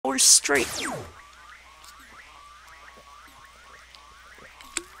or straight.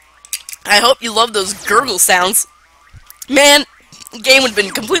 I hope you love those gurgle sounds. Man, the game would have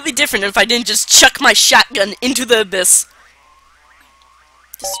been completely different if I didn't just chuck my shotgun into the abyss.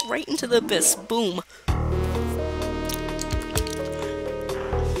 Just right into the abyss. Boom.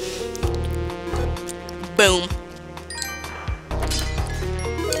 Boom.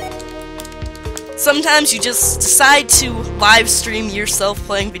 Sometimes you just decide to live stream yourself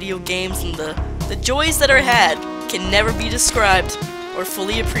playing video games, and the joys that are had can never be described or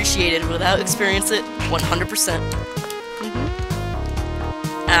fully appreciated without experiencing it 100%.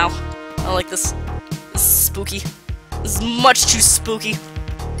 Ow. I don't like this. This is spooky. This is much too spooky.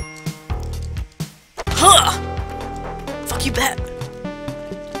 Huh! Fuck you, bat.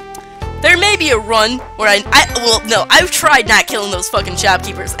 There may be a run where well, no, I've tried not killing those fucking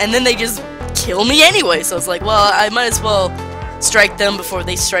shopkeepers, and then they just kill me anyway, so it's like, well, I might as well strike them before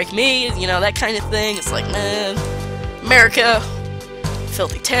they strike me, you know, that kind of thing. It's like, man, America,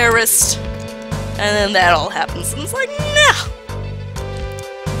 filthy terrorist, and then that all happens, and it's like, nah.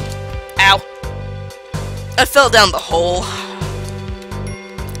 Ow. I fell down the hole.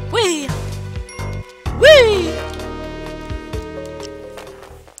 Whee! Whee!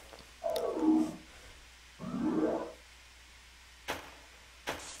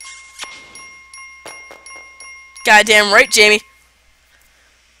 Goddamn right, Jamie.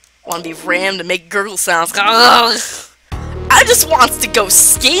 Wanna be rammed and make gurgle sounds. Ugh. I just wants to go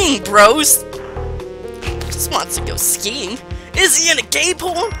skiing, bros. Just wants to go skiing. Is he in a gay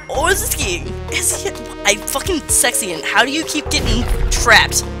porn or is he skiing? Is he? I fucking sexy. And how do you keep getting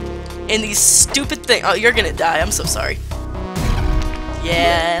trapped in these stupid things? Oh, you're gonna die. I'm so sorry.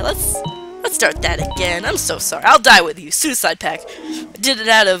 Yeah, let's start that again. I'm so sorry. I'll die with you. Suicide pact. I did it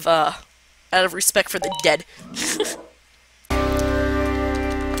out of respect for the dead.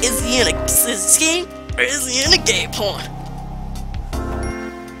 Is he skiing or is he in a gay porn?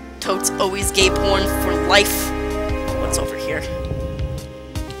 Totes always gay porn for life. What's over here?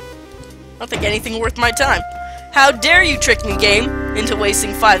 I don't think anything worth my time. How dare you trick me, game, into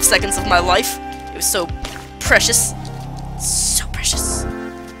wasting 5 seconds of my life? It was so precious. So precious.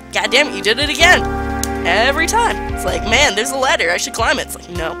 God damn it, you did it again. Every time. It's like, man, there's a ladder. I should climb it. It's like,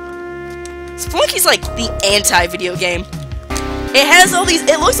 no. Spelunky's like the anti-video game. It has all these...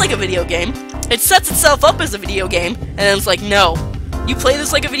 It looks like a video game. It sets itself up as a video game. And then it's like, no. You play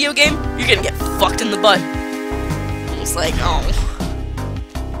this like a video game, you're gonna get fucked in the butt. And it's like, oh.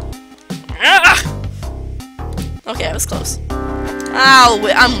 Ah! Okay, I was close.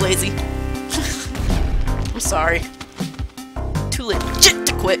 I'm lazy. I'm sorry. Too legit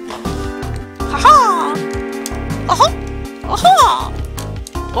to quit. Ha-ha! Uh-huh! Uh-huh!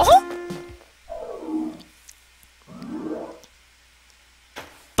 Uh-huh!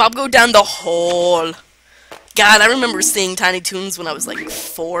 Bob go down the hole. God, I remember seeing Tiny Toons when I was like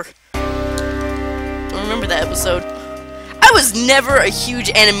 4. I remember that episode. I was never a huge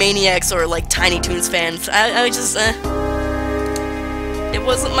Animaniacs or like Tiny Toons fan. I just, it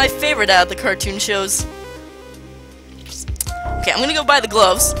wasn't my favorite out of the cartoon shows. Okay, I'm gonna go buy the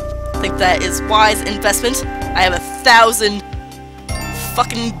gloves. I think that is wise investment. I have 1,000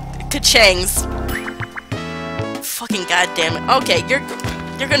 fucking ka-changs. Fucking goddamn it. Okay,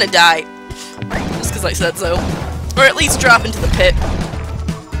 you're gonna die. Just because I said so. Or at least drop into the pit.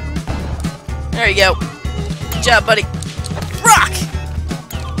 There you go. Good job, buddy. Rock!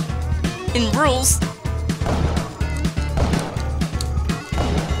 In rules.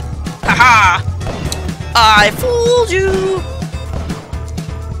 Haha! I fooled you!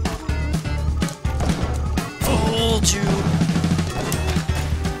 Fooled you.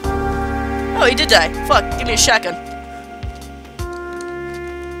 Oh, he did die. Fuck, give me a shotgun.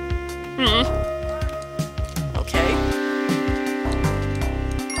 Okay.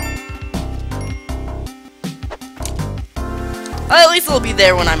 Well, at least it'll be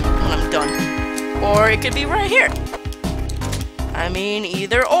there when I'm done. Or it could be right here. I mean,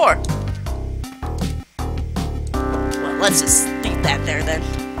 either or. Well, let's just leave that there then.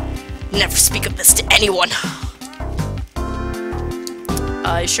 Never speak of this to anyone.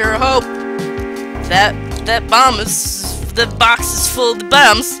 I sure hope that bomb is... the box is full of the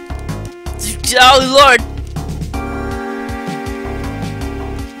bombs. Oh, Lord.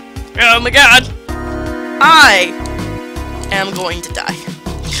 Oh, my God. I am going to die.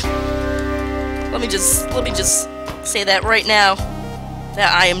 Let me just say that right now.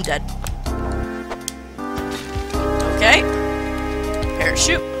 That I am dead. Okay.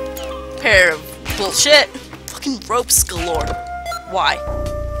 Parachute. Pair of bullshit. Fucking ropes galore. Why?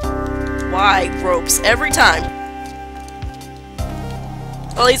 Why ropes every time?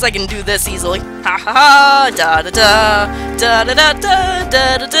 Well, at least I can do this easily. Ha ha ha! Da da da! Da da da da!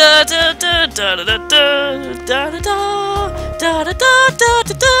 Da da da da da! Da da da da! Da da da! Da da da da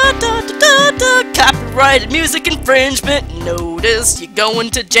da da da da! Copyrighted music infringement. Notice you're going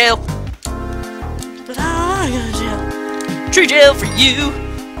to jail. But I ain't going to jail. True jail for you.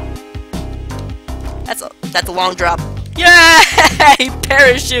 That's a long drop. Yay!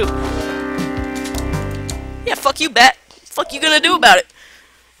 Parachute. Yeah, fuck you, Bat. Fuck you gonna do about it?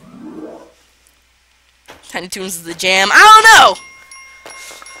 Tiny Toons is the jam. I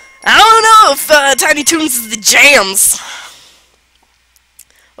don't know if Tiny Toons is the jams.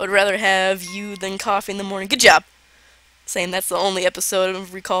 I would rather have you than coffee in the morning. Good job. Saying that's the only episode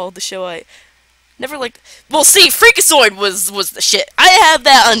of Recall the show I never liked. Well, see, Freakazoid was the shit. I have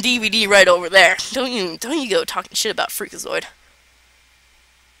that on DVD right over there. Don't you go talking shit about Freakazoid.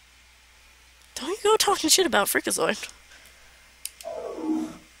 Don't you go talking shit about Freakazoid.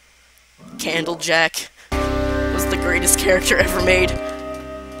 Candlejack was the greatest character ever made.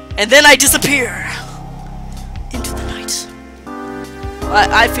 And then I disappear into the night.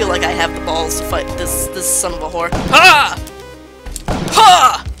 I feel like I have the balls to fight this son of a whore. Ha!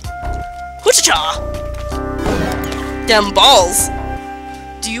 Ha! Hoocha! Them balls.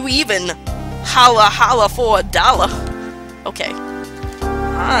 Do you even holla for $1? Okay.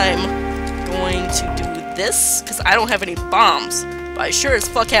 I'm going to do this because I don't have any bombs. But I sure as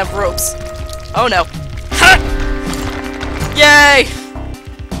fuck have ropes. Oh no. Ha! Yay!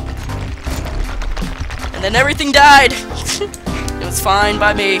 And then everything died. It was fine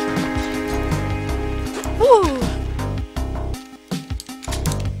by me. Woo!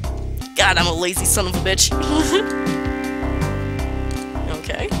 God, I'm a lazy son of a bitch.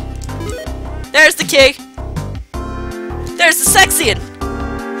 Okay. There's the key. There's the Sexion.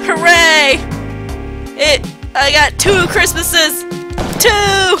 Hooray! I got 2 Christmases. 2!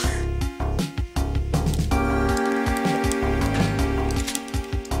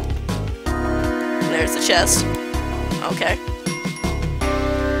 There's the chest. Okay.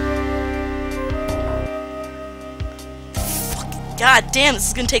 God damn, this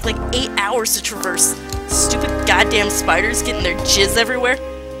is gonna take like 8 hours to traverse. Stupid goddamn spiders getting their jizz everywhere.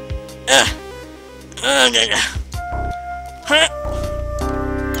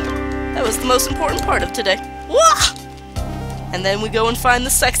 That was the most important part of today. Wah! And then we go and find the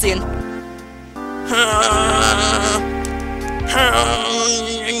Sexion.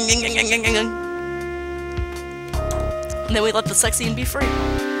 And then we let the Sexion be free.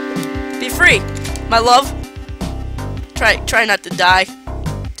 Be free, my love. Try not to die.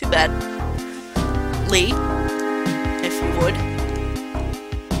 Too bad. Lee, if you would.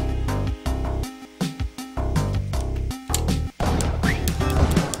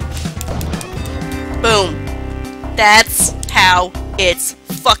 Boom. That's how it's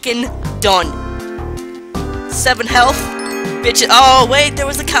fucking done. 7 health. Bitch. Oh, wait, there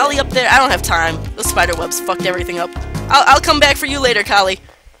was a Kali up there. I don't have time. Those spider webs fucked everything up. I'll come back for you later, Kali.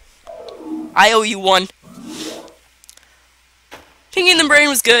 I owe you one. Pinky in the Brain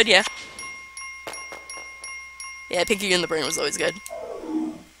was good, yeah. Yeah, Pinky in the Brain was always good.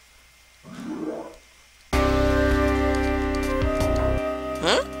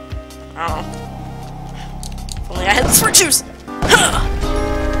 Huh? Oh. If only I had the spring shoes!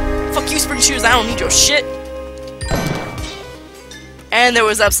 Huh! Fuck you, spring shoes, I don't need your shit! And there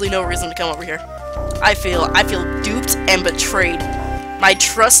was absolutely no reason to come over here. I feel duped and betrayed. My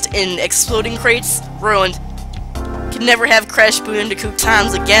trust in exploding crates ruined. Can never have Crash Bandicoot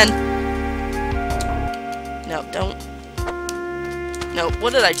times again. No, don't. No,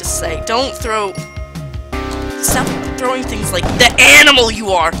 what did I just say? Don't throw. Stop throwing things like the animal you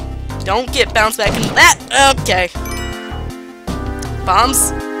are. Don't get bounced back into that. Okay.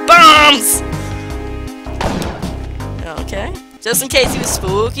 Bombs. Bombs. Okay. Just in case you a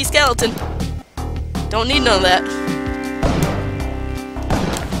spooky skeleton. Don't need none of that.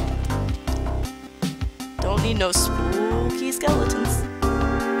 Don't need no spooky skeletons.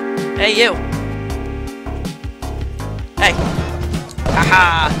 Hey, you. Hey.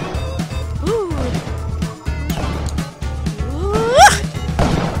 Haha. Ooh. Ooh.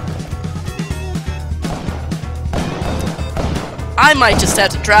 I might just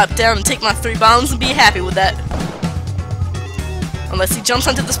have to drop down and take my 3 bombs and be happy with that. Unless he jumps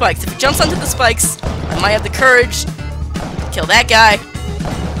onto the spikes. If he jumps onto the spikes, I might have the courage to kill that guy.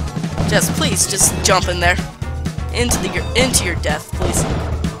 Please, just jump in there. Into your death, please.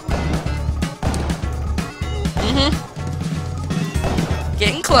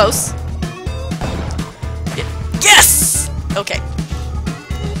 Getting close. Yes! Okay.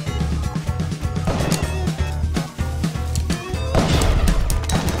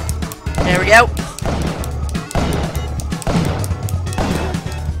 There we go.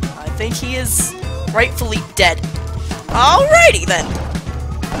 I think he is rightfully dead. Alrighty then.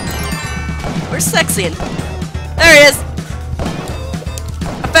 Where's Sexian? There he is.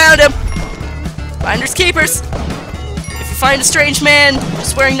 I found him. Finders keepers. If you find a strange man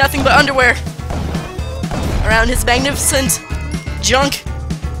just wearing nothing but underwear around his magnificent junk,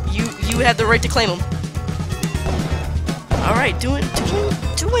 you have the right to claim him. Alright, doing good.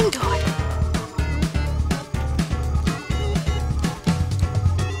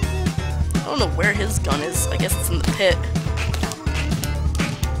 I don't know where his gun is. I guess it's in the pit.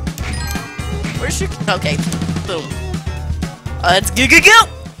 Where's your... Okay, boom. Let's go.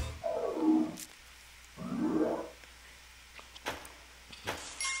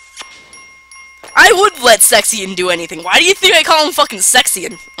 I would let Sexian do anything. Why do you think I call him fucking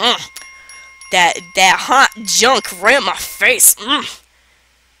Sexian? That hot junk right in my face.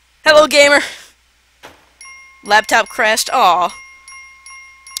 Hello, gamer. Laptop crashed. Aw.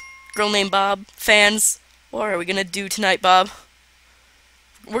 Girl named Bob. Fans. What are we gonna do tonight, Bob?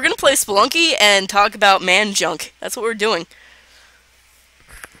 We're gonna play Spelunky and talk about man junk. That's what we're doing.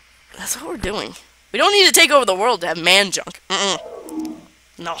 That's what we're doing. We don't need to take over the world to have man junk.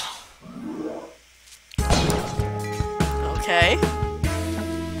 No. Okay.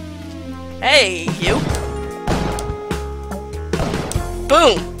 Hey, you.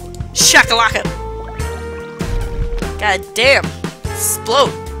 Boom! Shakalaka! God damn.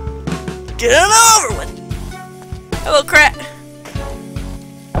 Explode. Get it over with! Hello, Crat.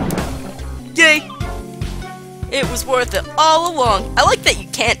 Yay! It was worth it all along. I like that you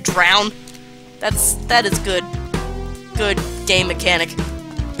can't drown. That is good. Good game mechanic.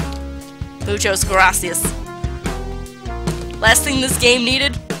 Muchos gracias. Last thing this game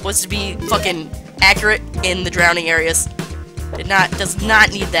needed was to be fucking accurate in the drowning areas. Does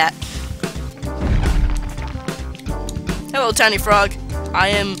not need that. Hello, Tiny Frog. I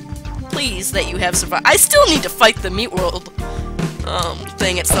am pleased that you have survived. I still need to fight the Meat World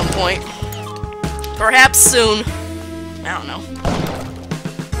thing at some point. Perhaps soon. I don't know.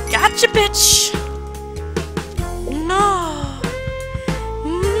 Gotcha, bitch! No.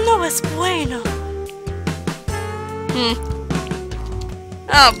 No es bueno.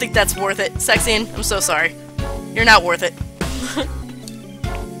 I don't think that's worth it. Sexian, I'm so sorry. You're not worth it.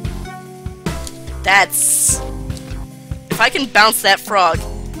 That's... If I can bounce that frog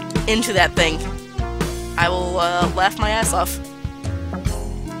into that thing, I will laugh my ass off.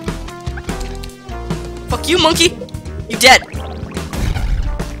 Fuck you, monkey! You dead!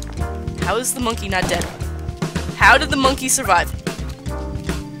 How is the monkey not dead? How did the monkey survive?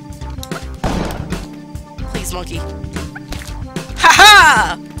 Please, monkey.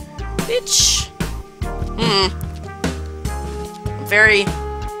 Haha! Bitch! I'm very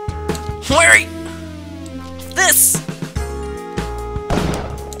wary of this!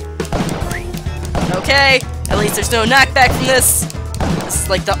 Okay, at least there's no knockback from this. This is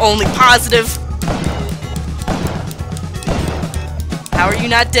like the only positive. How are you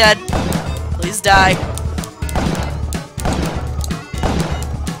not dead? Please die.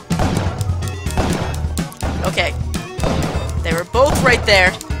 Okay. They were both right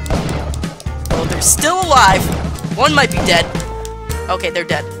there. Oh, they're still alive. One might be dead. Okay, they're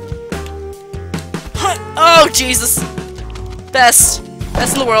dead. Oh, Jesus. Best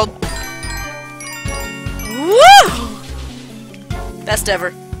in the world. Woo! Best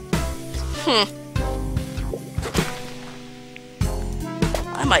ever.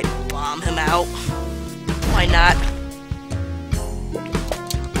 I might bomb him out. Why not?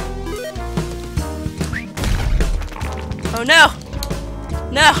 Oh no!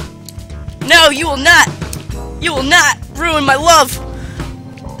 No! No, you will not! You will not ruin my love!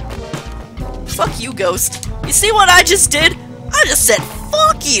 Fuck you, Ghost. You see what I just did? I just said,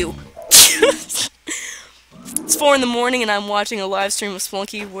 fuck you! It's 4 in the morning and I'm watching a live stream of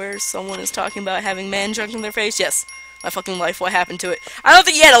Spelunky where someone is talking about having man junk in their face. Yes, my fucking life, what happened to it? I don't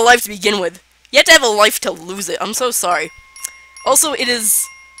think you had a life to begin with. You had to have a life to lose it. I'm so sorry. Also, it is...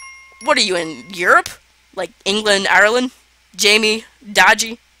 What are you, in Europe? Like, England, Ireland? Jamie,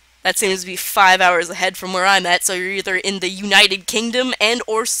 Dodgy? That seems to be 5 hours ahead from where I'm at, so you're either in the United Kingdom and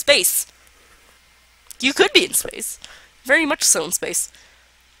or space. You could be in space. Very much so in space.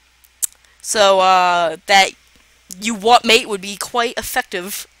 So, that you what mate would be quite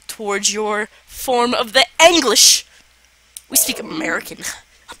effective towards your form of the English. We speak American.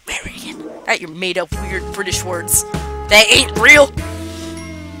 American. That you're made up weird British words. That ain't real.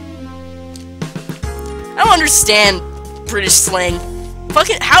 I don't understand British slang.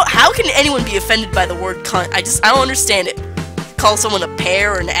 Fucking how can anyone be offended by the word cunt? I don't understand it. Call someone a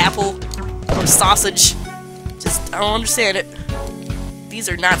pear or an apple. Or sausage. Just, I don't understand it. These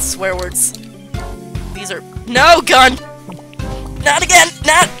are not swear words. These are... No, gun! Not again!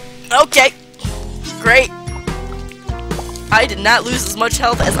 Not... Okay. Great. I did not lose as much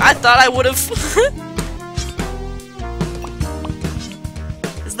health as I thought I would have.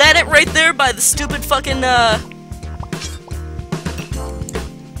 Is that it right there by the stupid fucking, I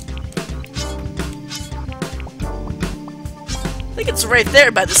think it's right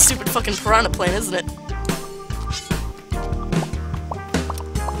there by the stupid fucking piranha plane, isn't it?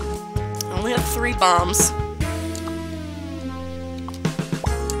 I only have 3 bombs.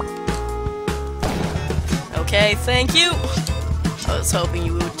 Okay, thank you. I was hoping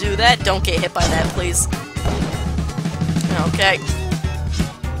you would do that. Don't get hit by that, please. Okay.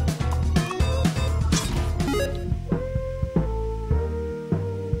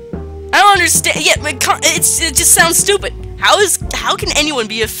 I don't understand. Yeah, it just sounds stupid. How can anyone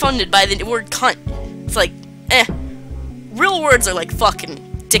be offended by the word cunt? It's like, real words are like fucking,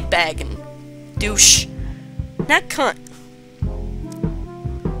 dickbag, and douche. Not cunt.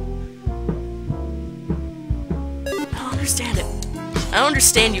 I don't understand it. I don't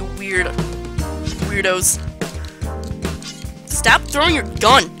understand you weirdos. Stop throwing your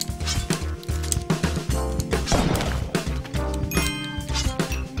gun.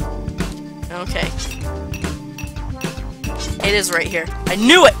 Okay. It is right here. I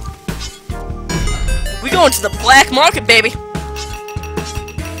knew it! We going to the black market, baby!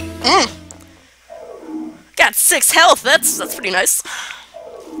 Got 6 health, that's pretty nice.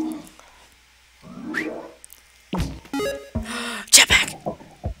 Jetpack!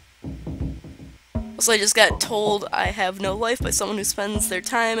 Also, I just got told I have no life by someone who spends their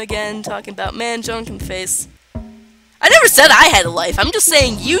time again talking about man junk in the face. I never said I had a life. I'm just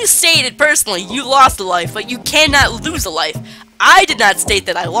saying you stated personally you lost a life, but you cannot lose a life. I did not state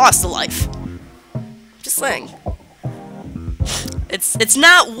that I lost a life. Just saying. It's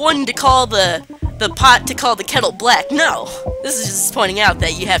not one to call the pot to call the kettle black. No. This is just pointing out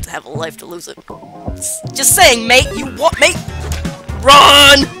that you have to have a life to lose it. Just saying, mate. You what, mate?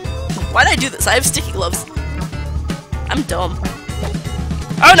 Run! Why'd I do this? I have sticky gloves. I'm dumb.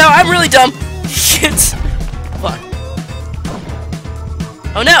 Oh no, I'm really dumb. Shit. Fuck.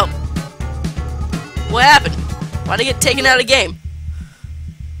 Oh no! What happened? Why'd I get taken out of the game?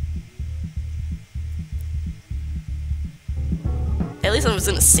 At least I was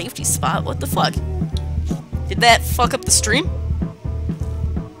in a safety spot. What the fuck? Did that fuck up the stream?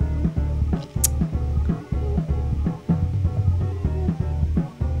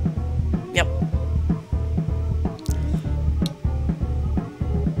 Yep.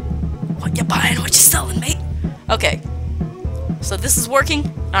 What you buying? What you selling, mate? Okay. So this is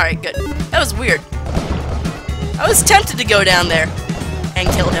working? Alright, good. That was weird. I was tempted to go down there and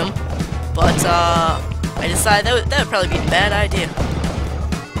kill him, but I decided that would probably be a bad idea.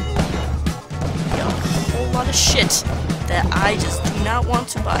 You know, a whole lot of shit that I just do not want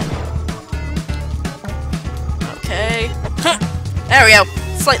to buy. Okay. Huh. There we go.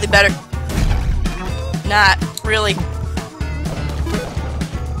 Slightly better. Not really.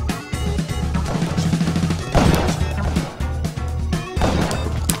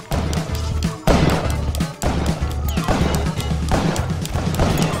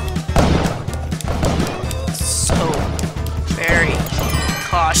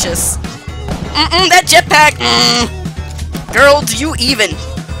 Cautious. That jetpack! Girl, do you even?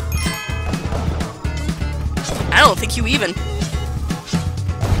 I don't think you even.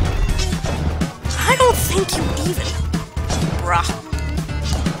 I don't think you even. Bruh.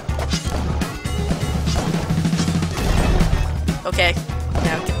 Okay,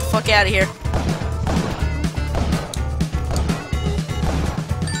 now get the fuck out of here.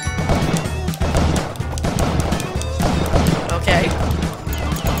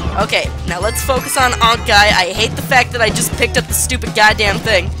 Okay, now let's focus on Ankh Guy. I hate the fact that I just picked up the stupid goddamn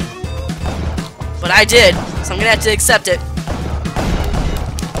thing. But I did, so I'm gonna have to accept it.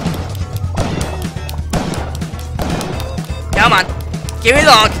 Come on. Give me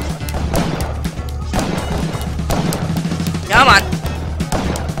the Ankh. Come on.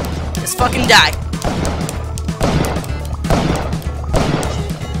 Just fucking die.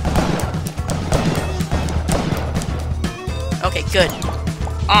 Okay, good.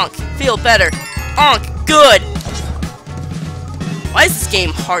 Ankh, feel better. Ankh, good! Why is this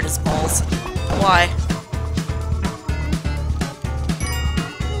game hard as balls? Why?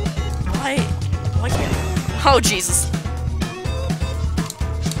 Why can't I? Oh, Jesus.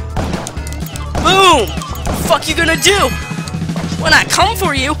 Boom! What the fuck you gonna do? When I come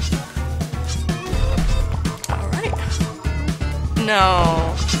for you? Alright.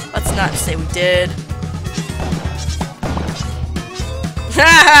 No. Let's not say we did.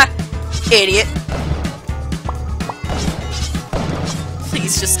 Haha! Idiot.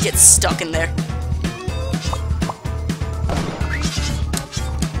 Please just get stuck in there.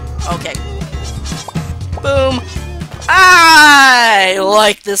 Okay. Boom. I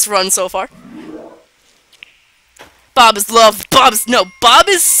like this run so far. Bob is love. Bob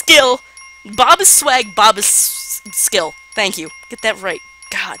is skill. Bob is swag. Bob is skill. Thank you. Get that right.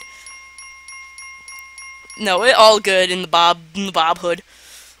 God. No, it all good in the Bob hood.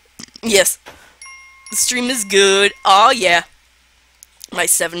 Yes. The stream is good. Oh yeah. My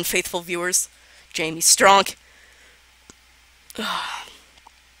 7 faithful viewers. Jamie Strong.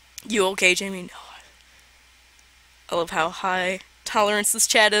 You okay, Jamie? No. I love how high tolerance this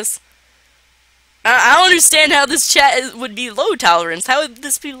chat is. I don't understand how this chat would be low tolerance. How would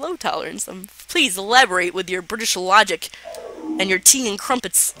this be low tolerance? Please elaborate with your British logic and your tea and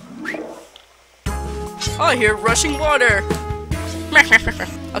crumpets. Oh, I hear rushing water.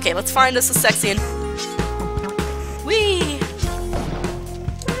 Okay, let's find us a Sexian. Whee!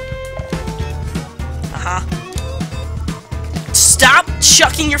 Stop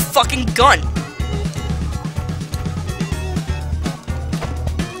chucking your fucking gun!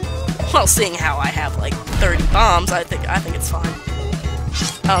 Well, seeing how I have like 30 bombs, I think it's fine.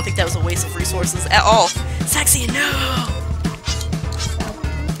 I don't think that was a waste of resources at all. Sexy, no!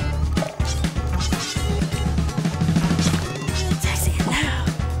 Sexy, no!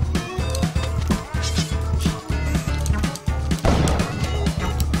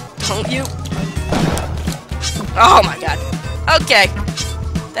 Don't you? Oh my god. Okay.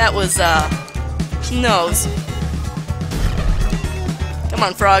 That was, nose. Come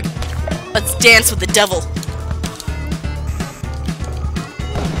on, frog. Let's dance with the devil.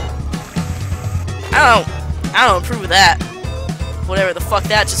 I don't approve of that. Whatever the fuck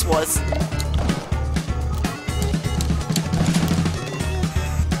that just was.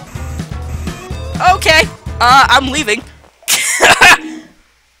 Okay. I'm leaving.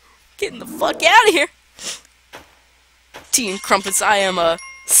 Getting the fuck out of here. Tea and crumpets, I am a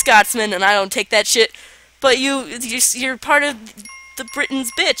Scotsman and I don't take that shit. But you're part of the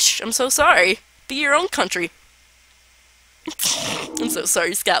Britain's bitch. I'm so sorry. Be your own country. I'm so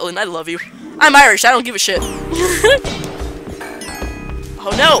sorry, Scotland. I love you. I'm Irish. I don't give a shit.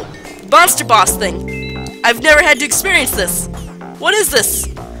 Oh no! Monster boss thing. I've never had to experience this. What is this?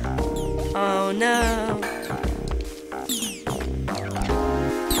 Oh no.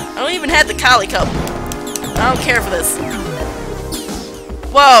 I don't even have the Kali Cup. I don't care for this.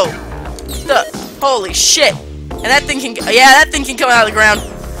 Whoa! Holy shit! And that thing can, that thing can come out of the ground.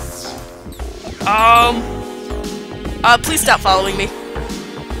 Please stop following me.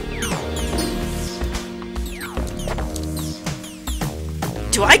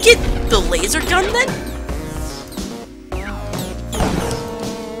 Do I get the laser gun then?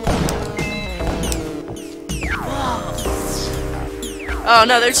 Whoa. Oh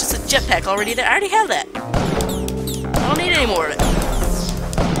no, there's just a jetpack already there. I already have that. I don't need any more of it.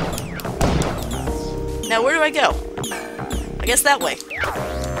 Now where do I go? I guess that way.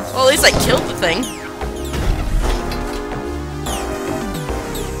 Well, at least I killed the thing.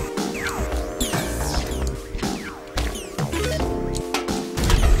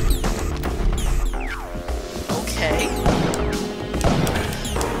 Okay.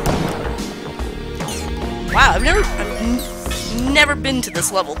 Wow, I've never been to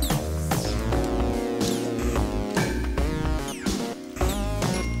this level.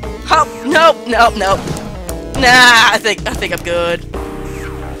 Oh, nope, nope, nope. Nah, I think I'm good.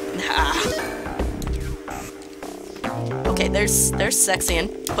 Nah. Okay, there's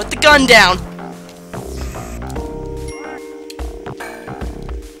Sexian. Put the gun down.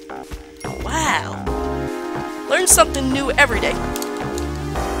 Wow. Learn something new every day.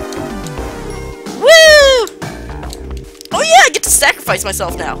 Woo! Oh yeah, I get to sacrifice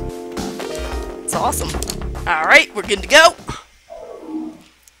myself now. It's awesome. Alright, we're good to go.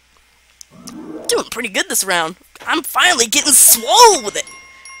 Doing pretty good this round. I'm finally getting swole with it.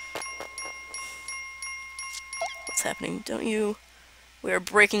 What's happening? Don't you? We are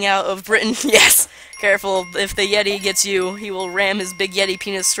breaking out of Britain. Yes. Careful. If the Yeti gets you, he will ram his big Yeti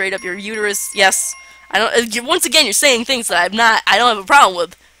penis straight up your uterus. Yes. I don't. Once again, you're saying things that I don't have a problem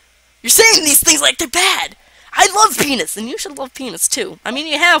with. You're saying these things like they're bad. I love penis, and you should love penis too. I mean,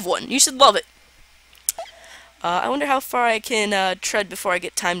 you have one. You should love it. I wonder how far I can tread before I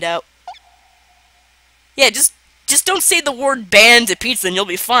get timed out. Yeah, just don't say the word ban to pizza and you'll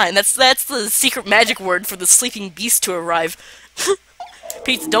be fine. That's the secret magic word for the sleeping beast to arrive.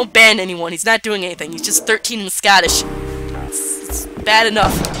 Pizza, don't ban anyone. He's not doing anything. He's just 13 and Scottish. It's Bad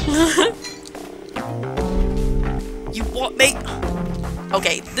enough. You want me?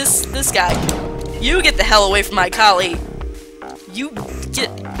 Okay, this guy. You get the hell away from my collie. You get...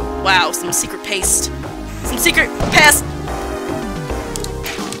 Wow, some secret paste. Some secret paste!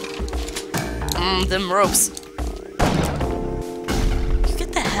 Them ropes. You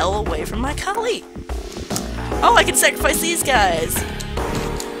get the hell away from my collie. Oh, I can sacrifice these guys.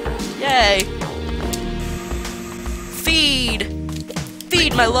 Yay. Feed!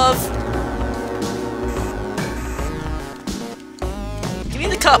 Feed, my love! Give me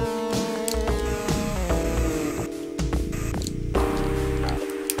the cup!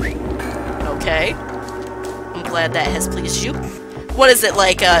 Okay. I'm glad that has pleased you. What is it,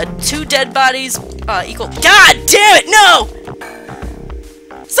 like, 2 dead bodies, equal- God damn it, no!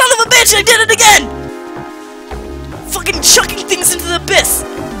 Son of a bitch, I did it again! Fucking chucking things into the abyss!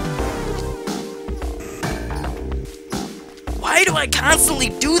 Why do I constantly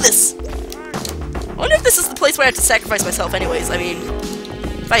do this? I wonder if this is the place where I have to sacrifice myself anyways. I mean,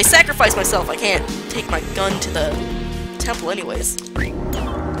 if I sacrifice myself, I can't take my gun to the temple anyways. Ooh.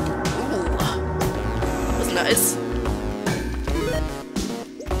 That was nice.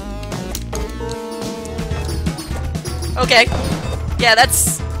 Okay. Yeah,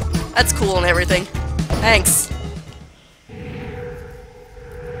 that's cool and everything. Thanks.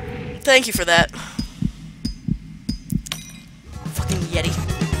 Thank you for that. Fucking Yeti.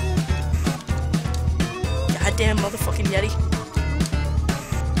 Goddamn motherfucking Yeti.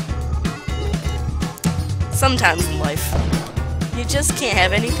 Sometimes in life, you just can't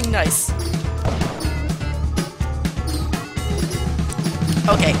have anything nice.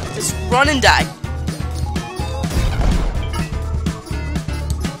 Okay, just run and die.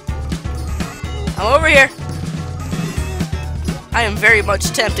 I'm over here. I am very much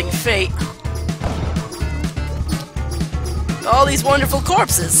tempting fate. All these wonderful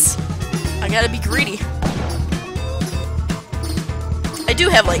corpses. I gotta be greedy. I do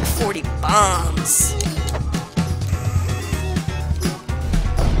have like 40 bombs.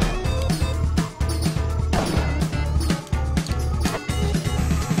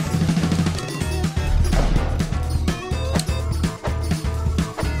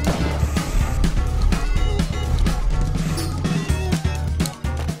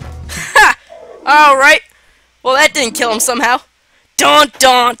 Alright. Well, that didn't kill him somehow. Dun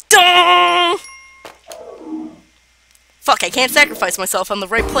dun dun! Fuck, I can't sacrifice myself on the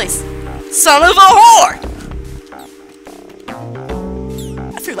right place. Son of a whore!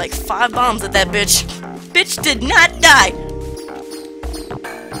 I threw like 5 bombs at that bitch. Bitch did not die!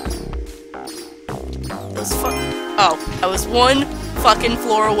 Those fuck... Oh, I was 1 fucking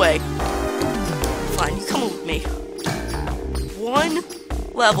floor away. Fine, you come with me. 1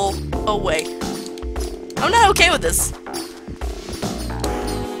 level away. I'm not okay with this.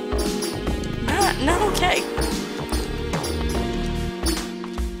 Not okay.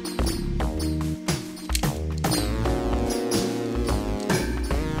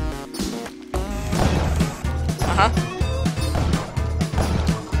 Uh-huh.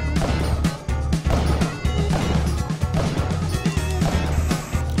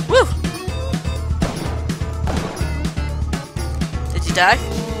 Woo! Did you die?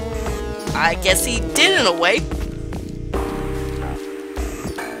 I guess he did in a way.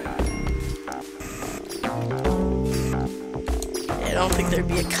 I don't think there'd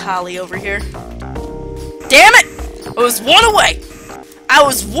be a collie over here. Damn it! I was 1 away! I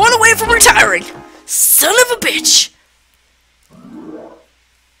was 1 away from retiring! Son of a bitch!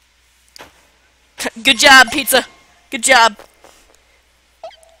 Good job, pizza! Good job!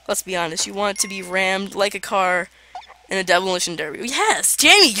 Let's be honest, you want to be rammed like a car in a demolition derby. Yes,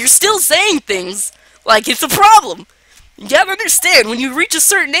 Jamie, you're still saying things like it's a problem. You gotta understand, when you reach a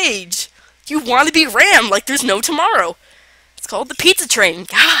certain age, you want to be rammed like there's no tomorrow. It's called the pizza train.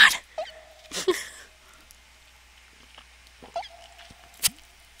 God.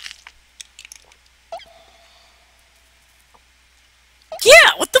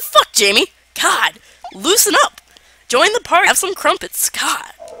 Yeah, what the fuck, Jamie? God, loosen up. Join the party. Have some crumpets.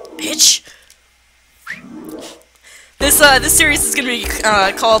 God, bitch. This series is gonna be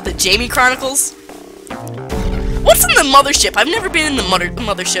called the Jamie Chronicles. What's in the mothership? I've never been in the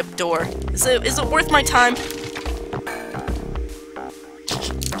mothership door. Is it worth my time?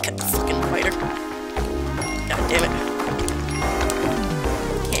 Got the fucking fighter. God damn it.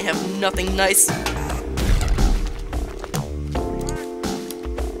 Can't have nothing nice.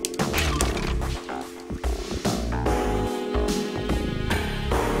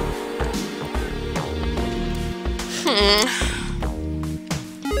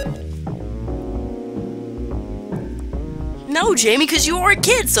 No, No, Jamie, because you are a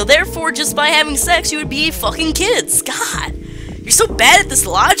kid, so therefore, just by having sex, you would be fucking kids. God, you're so bad at this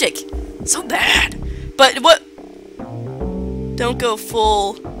logic. So bad. But what? Don't go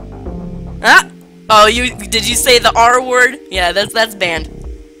full. Ah! Oh, did you say the R word? Yeah, that's banned.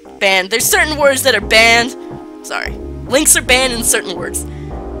 Banned. There's certain words that are banned. Sorry. Links are banned in certain words.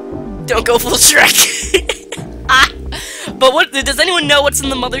 Don't go full Shrek. Ah! But what? Does anyone know what's in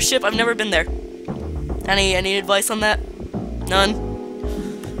the mothership? I've never been there. Any advice on that? None.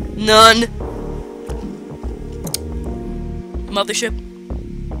 None. Mothership.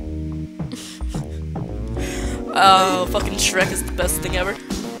 Oh, fucking Shrek is the best thing ever.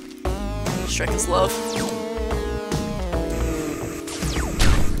 Shrek is love.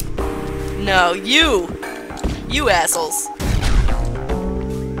 No, you assholes.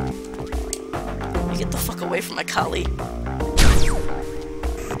 Get the fuck away from my collie.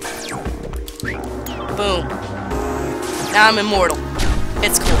 Boom. Now I'm immortal.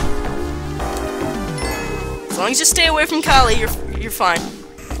 It's cool. As long as you stay away from Kali, you're fine.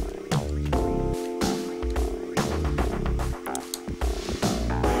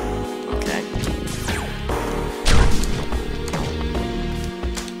 Okay.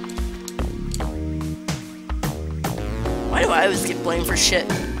 Why do I always get blamed for shit?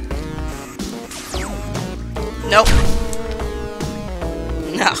 Nope.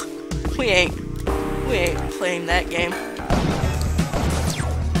 No. We ain't playing that game.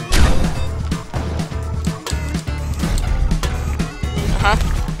 Uh-huh.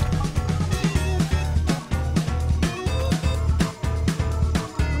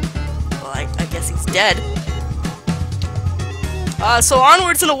 Well, I guess he's dead. So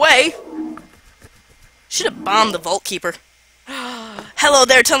onwards and away. Should have bombed the Vault Keeper. Hello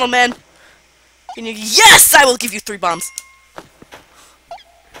there, Tunnel Man. Yes! I will give you 3 bombs.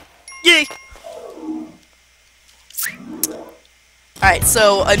 Yay! Alright,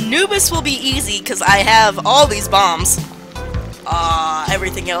 so Anubis will be easy because I have all these bombs.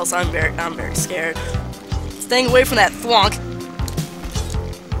 Everything else I'm very scared. Staying away from that thwonk.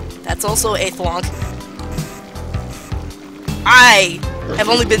 That's also a thwonk. I have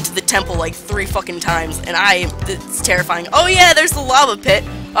only been to the temple like 3 fucking times, and it's terrifying. Oh yeah, there's the lava pit.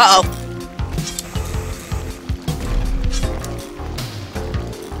 Uh-oh.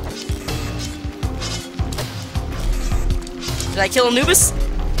 Did I kill Anubis?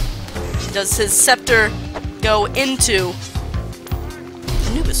 Does his scepter go into...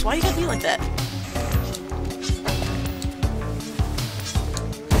 Anubis, why you gotta be like that?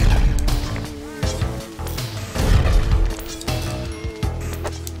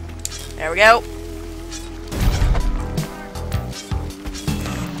 There we go.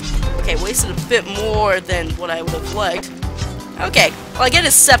 Okay, wasted a bit more than what I would have liked. Okay, well I get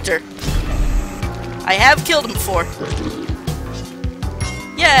his scepter. I have killed him before.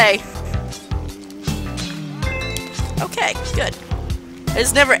 Yay! Okay, good. I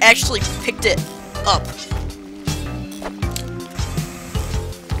just never actually picked it up.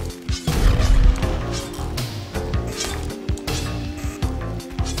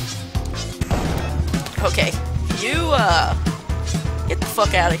 Okay, you, get the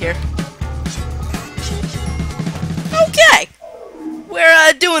fuck out of here. Okay!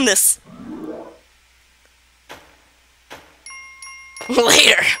 We're, doing this.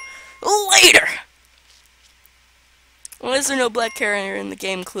 Later! Later! Why is there no black carrier in the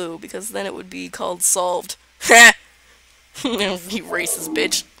game clue? Because then it would be called solved. Ha! You racist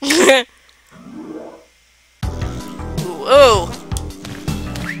bitch. Ooh, oh!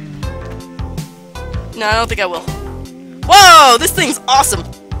 No, I don't think I will. Whoa! This thing's awesome!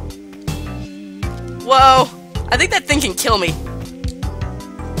 Whoa! I think that thing can kill me.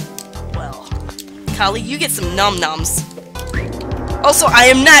 Well, Kali, you get some num-nums. Also, I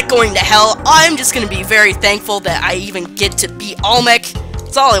am not going to hell. I'm just going to be very thankful that I even get to beat Olmec.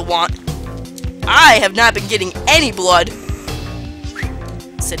 That's all I want. I have not been getting any blood.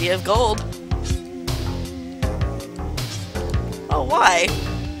 City of Gold. Oh, why?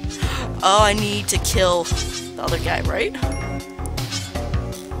 Oh, I need to kill the other guy, right?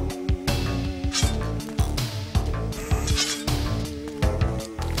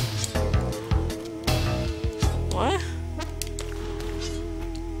 What?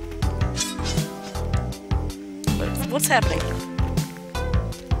 What's happening?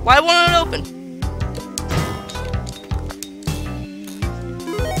 Why won't it open?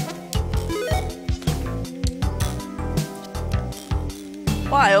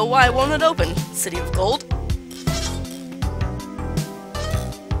 Why, oh why won't it open? City of Gold?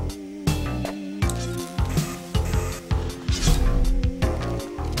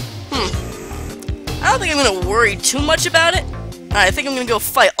 I don't think I'm gonna worry too much about it. Alright, I think I'm gonna go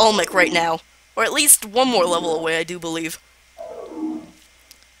fight Olmec right now. Or at least one more level away, I do believe.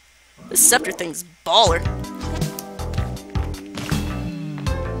 This scepter thing's baller.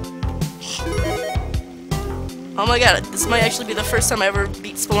 Oh my god, this might actually be the first time I ever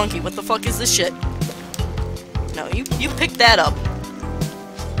beat Spelunky. What the fuck is this shit? No, you picked that up.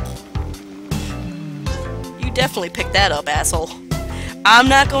 You definitely picked that up, asshole. I'm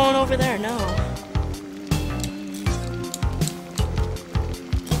not going over there, no.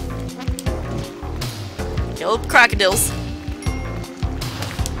 Kill crocodiles.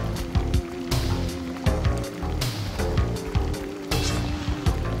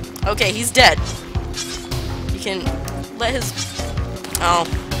 Okay, he's dead. You can let his... Oh.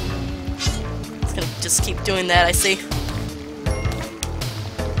 He's gonna just keep doing that, I see.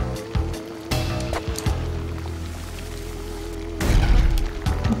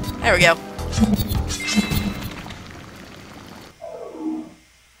 There we go.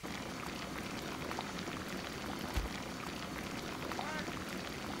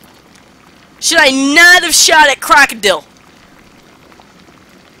 Should I not have shot at Crocodile?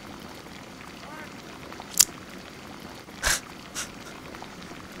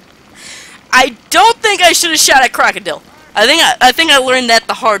 I don't think I should have shot at Crocodile. I think I learned that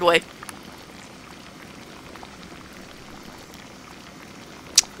the hard way.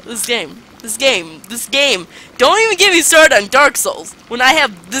 This game. Don't even get me started on Dark Souls when I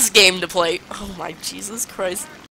have this game to play. Oh my Jesus Christ.